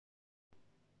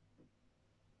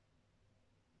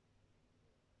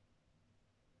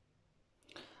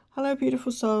Hello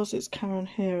beautiful souls, it's Karen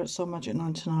here at Soul Magic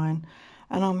 99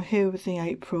 and I'm here with the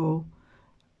April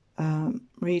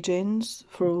readings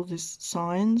for all these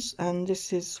signs, and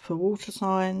this is for water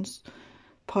signs,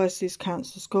 Pisces,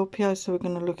 Cancer, Scorpio. So we're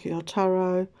going to look at your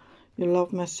tarot, your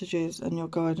love messages and your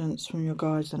guidance from your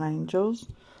guides and angels.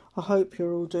 I hope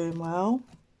you're all doing well.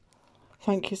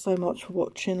 Thank you so much for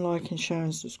watching, liking,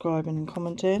 sharing, subscribing and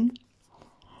commenting.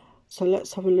 So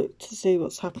let's have a look to see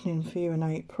what's happening for you in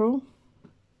April.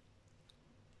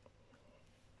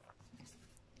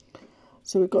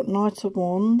 So we've got Knight of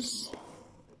Wands,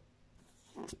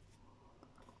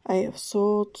 Eight of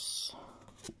Swords,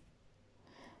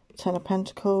 Ten of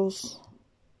Pentacles,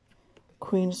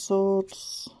 Queen of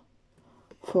Swords,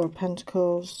 Four of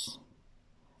Pentacles,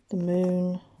 the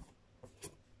Moon,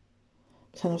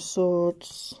 Ten of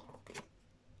Swords,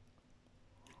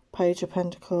 Page of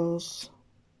Pentacles,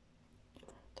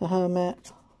 the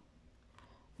Hermit,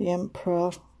 the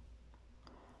Emperor,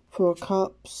 Four of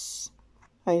Cups,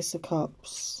 Ace of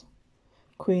Cups,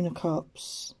 Queen of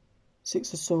Cups,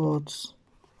 Six of Swords.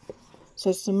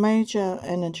 So some major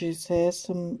energies here,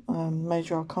 some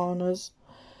major arcanas.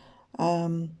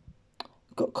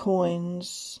 Got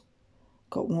coins,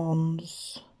 got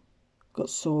wands,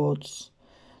 got swords.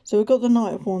 So we've got the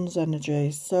Knight of Wands energy.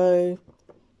 So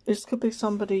this could be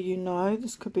somebody you know,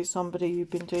 this could be somebody you've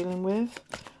been dealing with,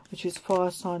 which is fire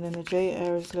sign energy,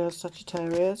 Aries, Leo,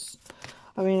 Sagittarius.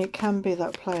 I mean, it can be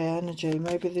that player energy.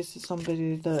 Maybe this is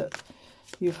somebody that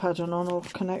you've had an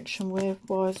on-off connection with.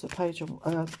 Why is the page of,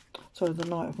 the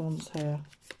Knight of Wands here?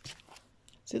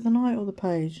 Is it the Knight or the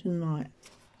page? The Knight.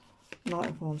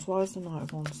 Knight of Wands. Why is the Knight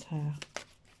of Wands here?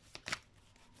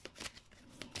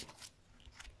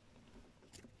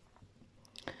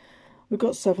 We've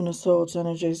got Seven of Swords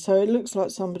energy. So it looks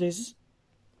like there's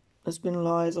been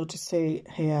lies or deceit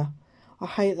here. I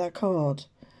hate that card.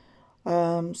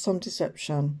 Some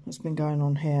deception has been going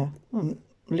on here,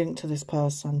 linked to this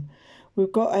person.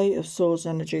 We've got Eight of Swords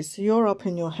energy. So you're up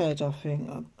in your head, I think,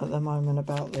 at the moment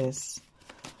about this.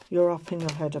 You're up in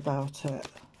your head about it.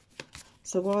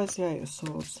 So why is the Eight of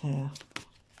Swords here?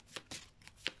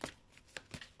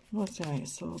 Why is the Eight of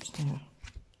Swords here?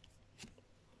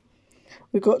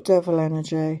 We've got Devil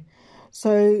energy.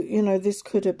 So, you know, this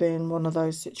could have been one of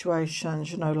those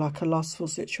situations, you know, like a lustful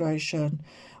situation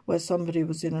where somebody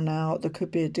was in and out. There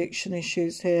could be addiction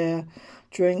issues here,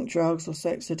 drink, drugs or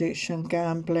sex addiction,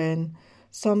 gambling,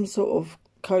 some sort of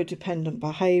codependent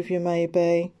behaviour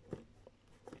maybe.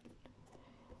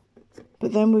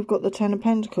 But then we've got the Ten of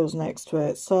Pentacles next to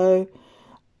it. So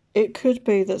it could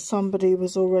be that somebody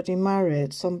was already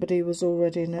married, somebody was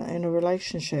already in a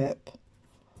relationship.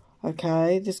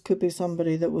 Okay, this could be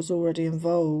somebody that was already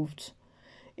involved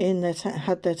in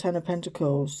had their Ten of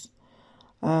Pentacles,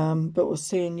 but was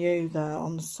seeing you there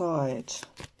on the side.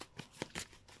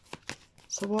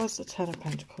 So why is the Ten of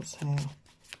Pentacles here?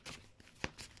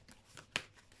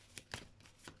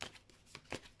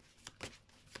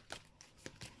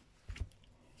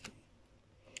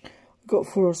 We've got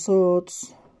Four of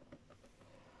Swords.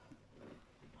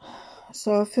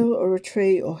 So I feel a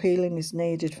retreat or healing is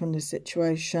needed from this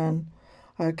situation,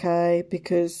 okay,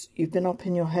 because you've been up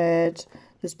in your head,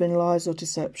 there's been lies or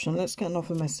deception. Let's get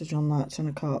another message on that. Ten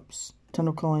of Cups, Ten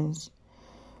of Coins.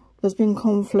 There's been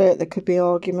conflict, there could be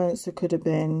arguments, there could have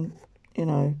been, you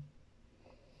know,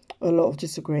 a lot of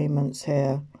disagreements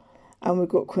here. And we've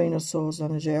got Queen of Swords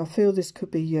energy. I feel this could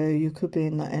be you. You could be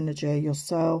in that energy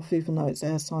yourself, even though it's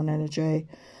air sign energy.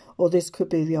 Or this could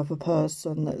be the other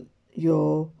person that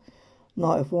your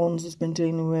Knight of Wands has been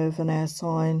dealing with, an air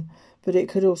sign. But it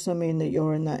could also mean that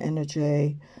you're in that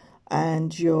energy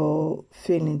and you're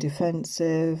feeling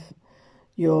defensive.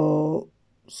 You're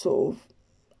sort of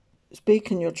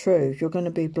speaking your truth. You're going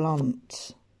to be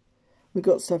blunt. We've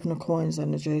got Seven of Coins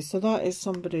energy. So that is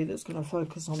somebody that's going to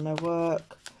focus on their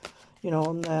work, you know,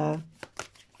 on their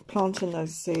planting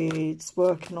those seeds,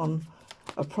 working on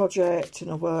a project in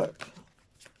a work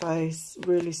base,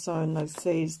 really sowing those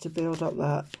seeds to build up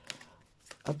that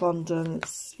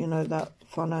abundance, you know, that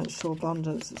financial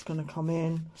abundance that's going to come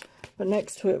in. But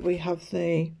next to it we have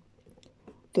the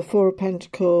Four of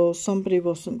Pentacles. Somebody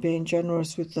wasn't being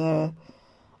generous with their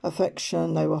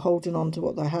affection. They were holding on to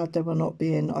what they had. They were not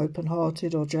being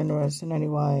open-hearted or generous in any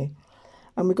way.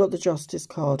 And we've got the Justice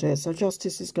card here. So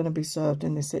justice is going to be served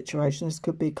in this situation. This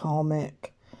could be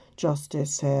karmic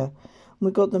justice here. And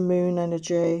we've got the Moon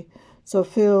energy. So I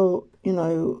feel, you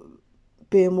know,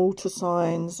 being water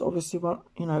signs, obviously,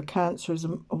 you know, Cancer is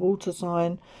a water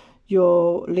sign.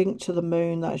 You're linked to the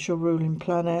Moon, that's your ruling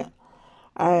planet.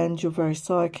 And you're very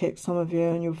psychic, some of you,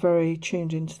 and you're very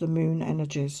tuned into the Moon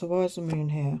energy. So why is the Moon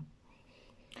here?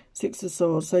 Six of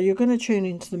Swords. So you're going to tune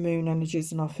into the moon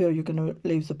energies, and I feel you're going to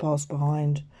leave the past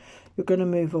behind. You're going to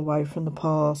move away from the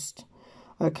past.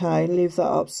 Okay, leave that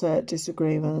upset,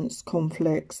 disagreements,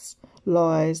 conflicts,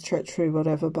 lies, treachery,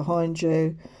 whatever behind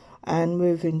you, and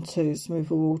move into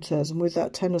smoother waters. And with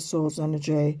that Ten of Swords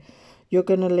energy, you're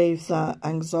going to leave that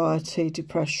anxiety,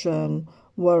 depression,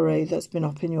 worry that's been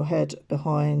up in your head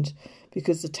behind,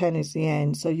 because the 10 is the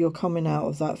end. So you're coming out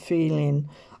of that feeling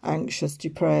anxious,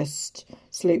 depressed,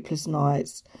 sleepless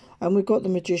nights. And we've got the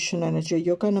Magician energy.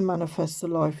 You're going to manifest the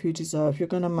life you deserve. You're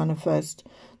going to manifest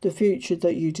the future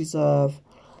that you deserve.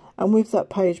 And with that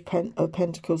Page of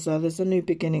Pentacles there's a new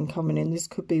beginning coming in. This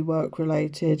could be work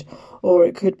related, or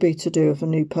it could be to do with a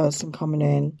new person coming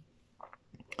in.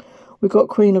 We've got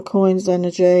Queen of Coins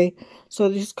energy. So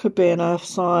this could be an earth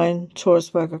sign, Taurus,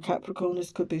 Virgo, Capricorn.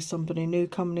 This could be somebody new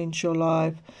coming into your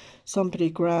life, somebody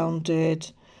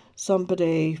grounded,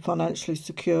 somebody financially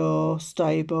secure,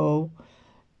 stable,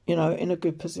 you know, in a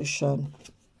good position.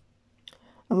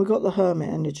 And we've got the Hermit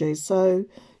energy. So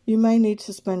you may need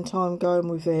to spend time going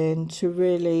within to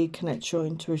really connect your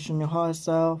intuition, your higher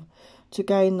self, to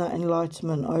gain that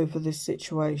enlightenment over this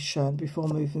situation before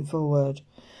moving forward.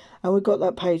 And we've got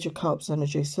that Page of Cups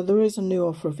energy. So there is a new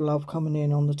offer of love coming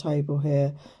in on the table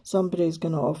here. Somebody's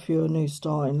going to offer you a new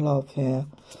start in love here.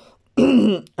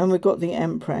 And we've got the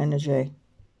Emperor energy.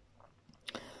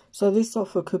 So this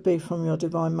offer could be from your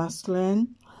Divine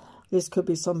Masculine. This could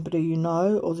be somebody you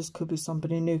know, or this could be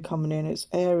somebody new coming in. It's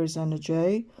Aries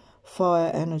energy, fire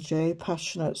energy,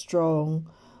 passionate, strong,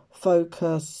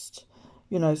 focused,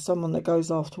 you know, someone that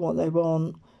goes after what they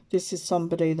want. This is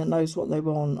somebody that knows what they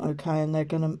want, okay, and they're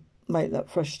going to make that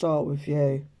fresh start with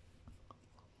you.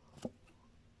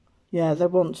 Yeah, they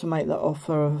want to make that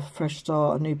offer of a fresh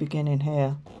start, a new beginning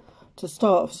here, to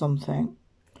start off something.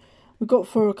 We've got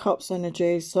Four of Cups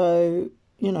energy, so,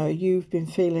 you know, you've been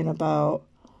feeling about,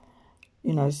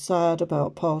 you know, sad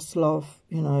about past love,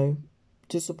 you know,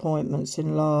 disappointments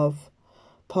in love,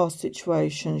 past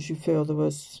situations, you feel there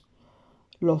was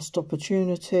lost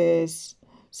opportunities.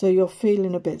 So you're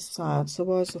feeling a bit sad. So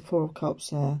why is the Four of Cups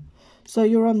there? So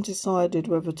you're undecided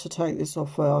whether to take this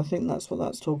offer. I think that's what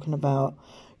that's talking about.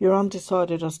 You're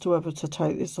undecided as to whether to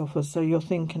take this offer. So you're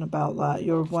thinking about that.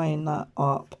 You're weighing that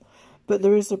up. But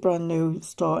there is a brand new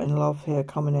start in love here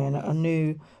coming in, a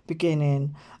new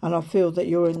beginning. And I feel that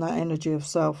you're in that energy of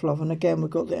self-love. And again,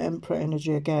 we've got the Emperor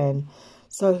energy again.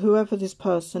 So whoever this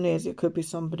person is, it could be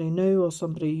somebody new or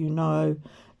somebody you know.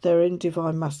 They're in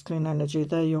Divine Masculine energy.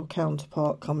 They're your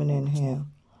counterpart coming in here.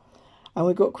 And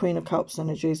we've got Queen of Cups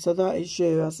energy. So that is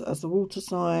you as a water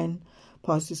sign.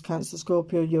 Pisces, Cancer,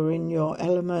 Scorpio. You're in your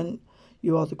element.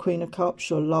 You are the Queen of Cups.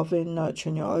 You're loving,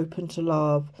 nurturing. You're open to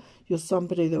love. You're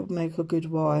somebody that would make a good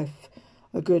wife,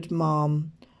 a good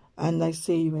mum. And they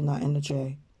see you in that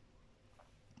energy.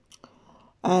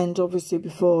 And obviously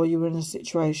before you were in a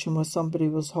situation where somebody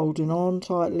was holding on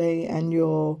tightly and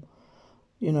you're,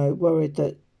 you know, worried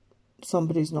that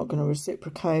somebody's not going to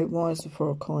reciprocate. Why is the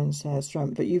Four of Coins here?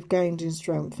 Strength. But you've gained in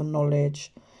strength and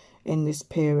knowledge in this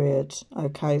period.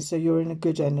 Okay, so you're in a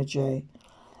good energy.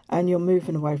 And you're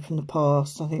moving away from the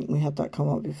past. I think we had that come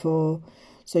up before.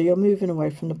 So you're moving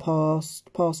away from the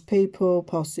past. Past people,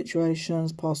 past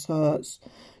situations, past hurts.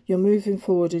 You're moving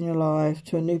forward in your life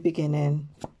to a new beginning.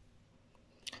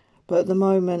 But at the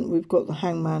moment, we've got the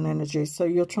Hangman energy. So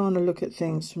you're trying to look at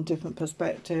things from different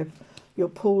perspective. You're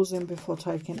pausing before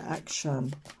taking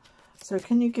action. So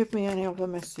can you give me any other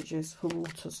messages for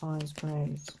water signs,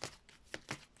 please?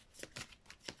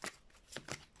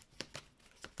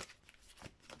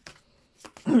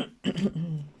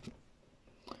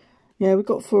 Yeah, we've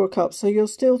got Four of Cups. So you're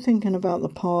still thinking about the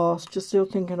past. You're still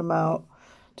thinking about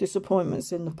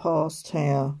disappointments in the past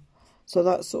here. So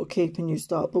that's sort of keeping you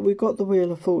stuck. But we've got the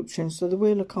Wheel of Fortune. So the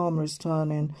Wheel of Karma is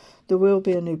turning. There will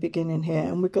be a new beginning here.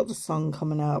 And we've got the sun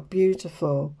coming out.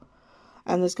 Beautiful.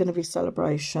 And there's going to be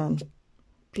celebration.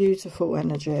 Beautiful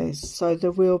energies. So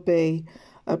there will be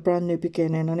a brand new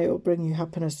beginning. And it will bring you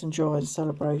happiness and joy and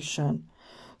celebration.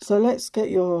 So let's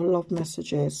get your love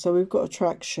messages. So we've got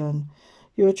attraction.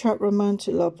 You attract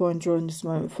romantic love by enjoying this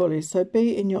moment fully. So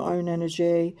be in your own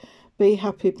energy. Be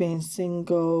happy being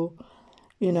single.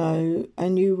 You know,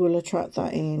 and you will attract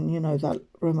that in, you know, that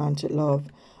romantic love.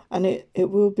 And it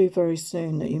will be very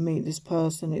soon that you meet this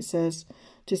person. It says,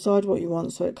 decide what you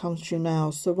want so it comes to you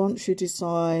now. So once you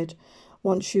decide,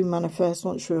 once you manifest,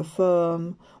 once you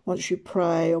affirm, once you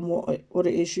pray on what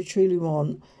it is you truly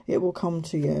want, it will come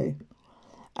to you.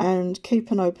 And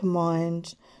keep an open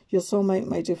mind. Your soulmate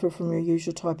may differ from your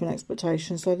usual type and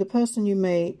expectation. So the person you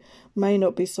meet may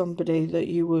not be somebody that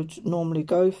you would normally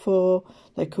go for.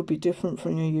 They could be different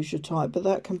from your usual type, but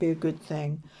that can be a good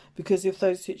thing, because if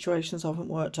those situations haven't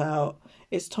worked out,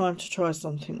 it's time to try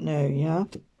something new, yeah?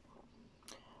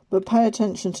 But pay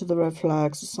attention to the red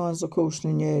flags, the signs of caution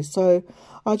in you. So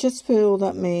I just feel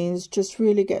that means just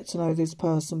really get to know this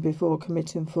person before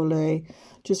committing fully.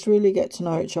 Just really get to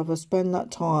know each other, spend that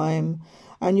time.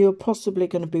 And you're possibly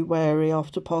going to be wary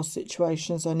after past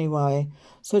situations anyway.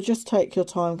 So just take your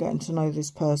time getting to know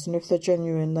this person. If they're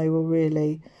genuine, they will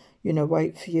really, you know,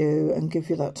 wait for you and give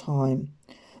you that time.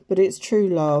 But it's true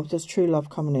love. There's true love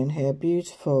coming in here.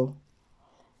 Beautiful.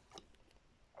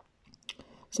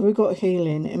 So we've got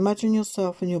healing. Imagine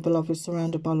yourself and your beloved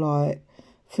surrounded by light.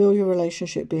 Feel your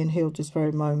relationship being healed this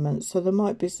very moment. So there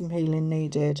might be some healing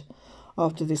needed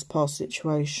after this past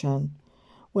situation.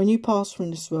 When you pass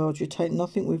from this world, you take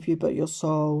nothing with you but your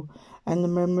soul and the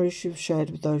memories you've shared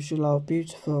with those you love.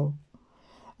 Beautiful.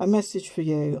 A message for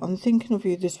you. I'm thinking of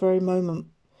you this very moment.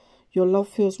 Your love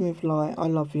fills me with light. I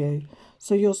love you.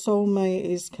 So your soulmate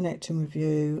is connecting with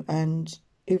you, and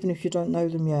even if you don't know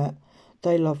them yet,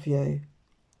 they love you.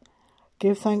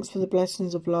 Give thanks for the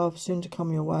blessings of love soon to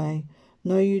come your way.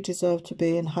 Know you deserve to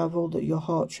be and have all that your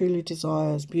heart truly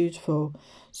desires. Beautiful.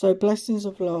 So blessings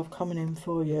of love coming in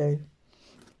for you.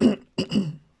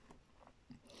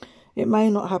 It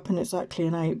may not happen exactly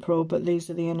in April, but these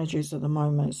are the energies at the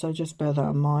moment, so just bear that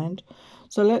in mind.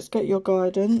 So let's get your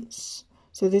guidance.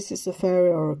 So this is the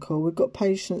Fairy Oracle. We've got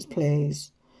patience,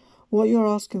 please. What you're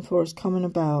asking for is coming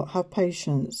about. Have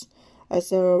patience, as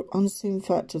there are unseen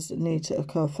factors that need to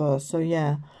occur first. So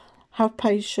yeah, have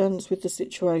patience with the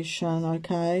situation,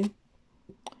 okay?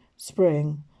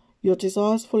 Spring. Your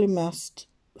desires fully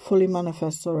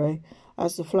manifest,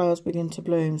 as the flowers begin to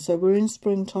bloom. So we're in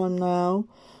springtime now.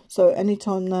 So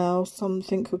anytime now,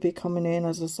 something could be coming in.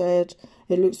 As I said,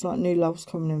 it looks like new love's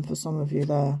coming in for some of you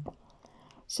there.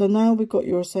 So now we've got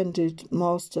your Ascended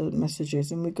Master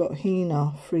messages, and we've got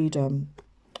Hina, freedom.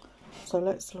 So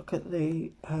let's look at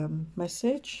the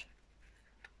message.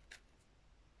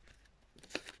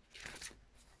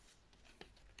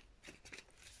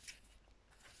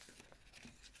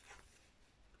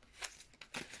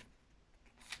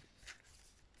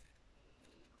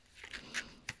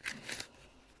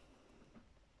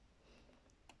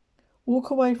 Walk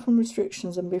away from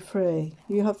restrictions and be free.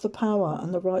 You have the power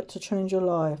and the right to change your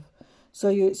life, so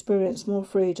you experience more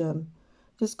freedom.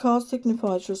 This card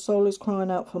signifies your soul is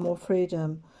crying out for more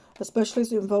freedom, especially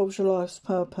as it involves your life's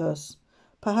purpose.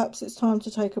 Perhaps it's time to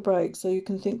take a break so you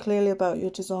can think clearly about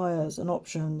your desires and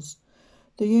options.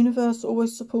 The universe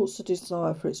always supports the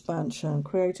desire for expansion,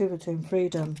 creativity and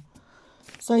freedom.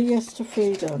 Say yes to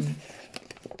freedom,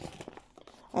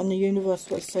 and the universe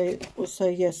will say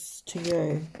yes to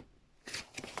you.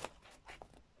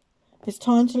 It's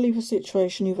time to leave a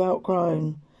situation you've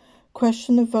outgrown.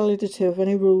 Question the validity of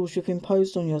any rules you've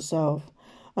imposed on yourself,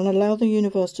 and allow the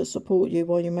universe to support you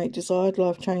while you make desired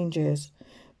life changes.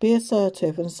 Be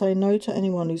assertive and say no to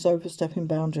anyone who's overstepping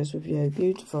boundaries with you.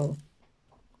 Beautiful.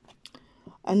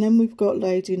 And then we've got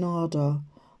Lady Nada,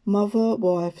 mother,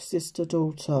 wife, sister,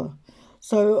 daughter.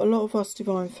 So a lot of us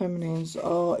divine feminines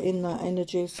are in that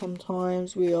energy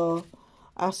sometimes. We are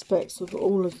aspects of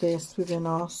all of this within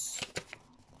us.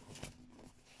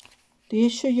 The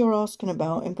issue you're asking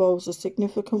about involves a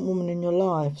significant woman in your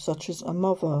life, such as a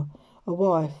mother, a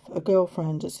wife, a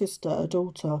girlfriend, a sister, a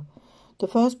daughter. The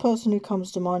first person who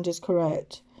comes to mind is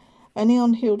correct. Any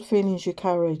unhealed feelings you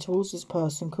carry towards this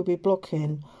person could be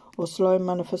blocking or slowing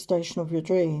manifestation of your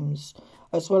dreams,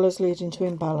 as well as leading to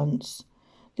imbalance.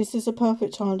 This is a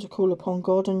perfect time to call upon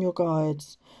God and your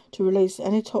guides to release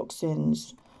any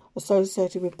toxins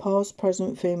associated with past,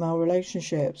 present female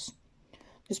relationships.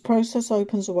 This process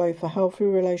opens a way for healthy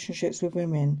relationships with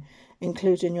women,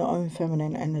 including your own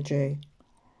feminine energy.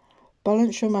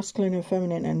 Balance your masculine and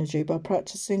feminine energy by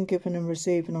practicing giving and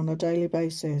receiving on a daily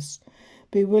basis.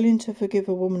 Be willing to forgive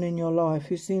a woman in your life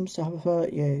who seems to have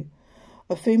hurt you.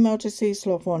 A female deceased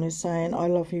loved one is saying, I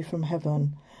love you from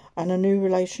heaven, and a new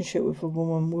relationship with a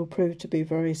woman will prove to be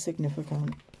very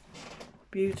significant.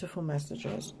 Beautiful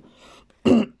messages.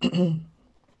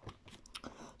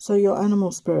 So your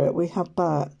animal spirit, we have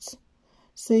bat.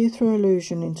 See through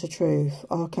illusion into truth,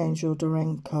 Archangel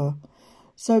Dorenka.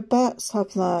 So bats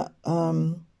have that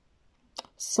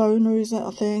sonar, is it,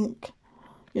 I think?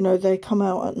 You know, they come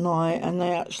out at night and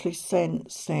they actually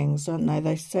sense things, don't they?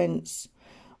 They sense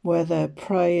where their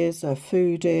prey is, their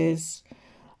food is.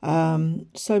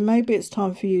 So maybe it's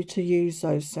time for you to use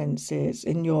those senses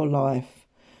in your life.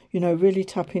 You know, really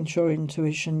tap into your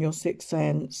intuition, your sixth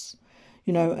sense.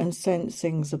 you know, and sense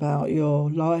things about your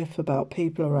life, about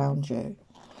people around you.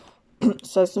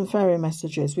 So some fairy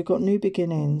messages. We've got new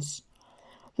beginnings.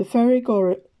 This fairy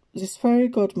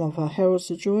godmother heralds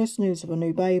the joyous news of a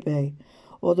new baby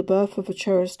or the birth of a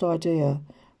cherished idea.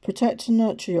 Protect and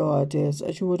nurture your ideas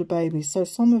as you would a baby. So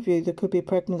some of you, there could be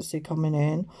pregnancy coming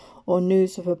in or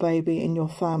news of a baby in your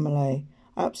family.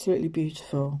 Absolutely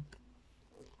beautiful.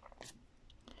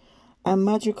 And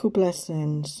magical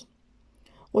blessings.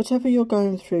 Whatever you're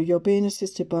going through, you're being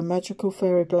assisted by magical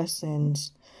fairy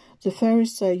blessings. The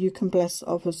fairies say you can bless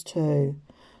others too.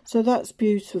 So that's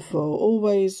beautiful.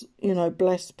 Always, you know,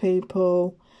 bless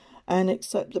people and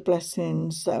accept the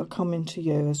blessings that are coming to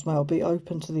you as well. Be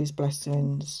open to these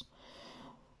blessings.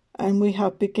 And we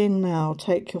have begin now,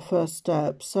 take your first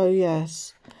step. So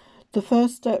yes, the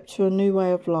first step to a new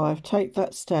way of life, take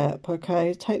that step,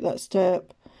 okay? Take that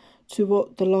step to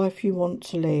what the life you want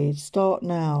to lead. Start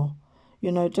now.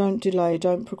 You know, don't delay,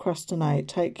 don't procrastinate.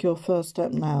 Take your first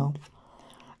step now.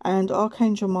 And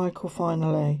Archangel Michael,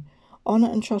 finally.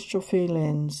 Honour and trust your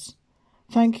feelings.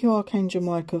 Thank you, Archangel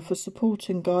Michael, for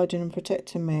supporting, guiding and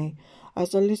protecting me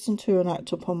as I listen to and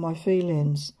act upon my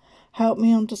feelings. Help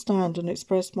me understand and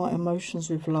express my emotions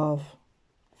with love.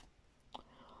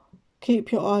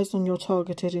 Keep your eyes on your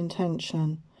targeted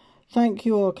intention. Thank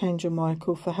you, Archangel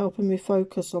Michael, for helping me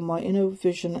focus on my inner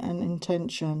vision and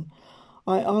intention.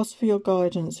 I ask for your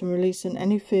guidance in releasing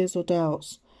any fears or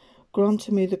doubts,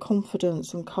 granting me the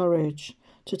confidence and courage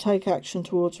to take action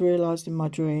towards realising my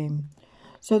dream.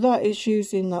 So that is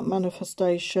using that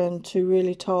manifestation to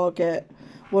really target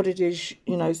what it is,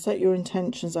 you know, set your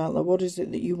intentions out there. What is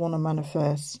it that you want to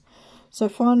manifest? So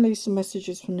finally, some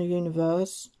messages from the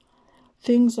universe.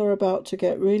 Things are about to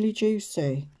get really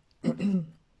juicy.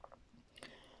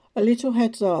 A little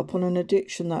heads up on an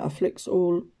addiction that afflicts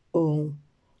all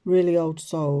really old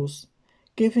souls.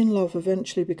 Giving love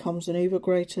eventually becomes an even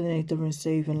greater need than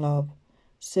receiving love.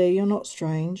 See, you're not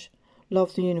strange.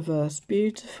 Love the universe.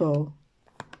 Beautiful.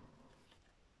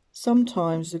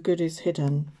 Sometimes the good is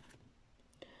hidden.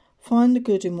 Find the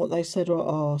good in what they said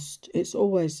or asked. It's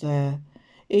always there,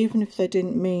 even if they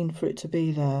didn't mean for it to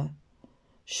be there.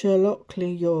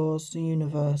 Sherlockly yours, the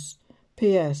universe.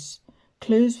 P.S.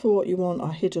 Clues for what you want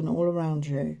are hidden all around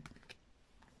you.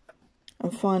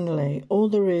 And finally, all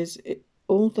there is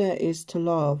to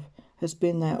love has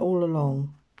been there all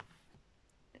along.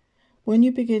 When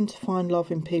you begin to find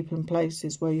love in people and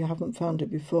places where you haven't found it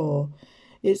before,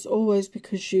 it's always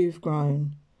because you've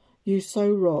grown. You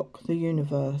so rock the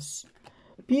universe.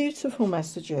 Beautiful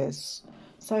messages.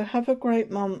 So have a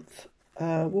great month,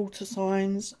 water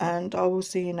signs, and I will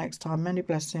see you next time. Many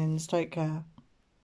blessings. Take care.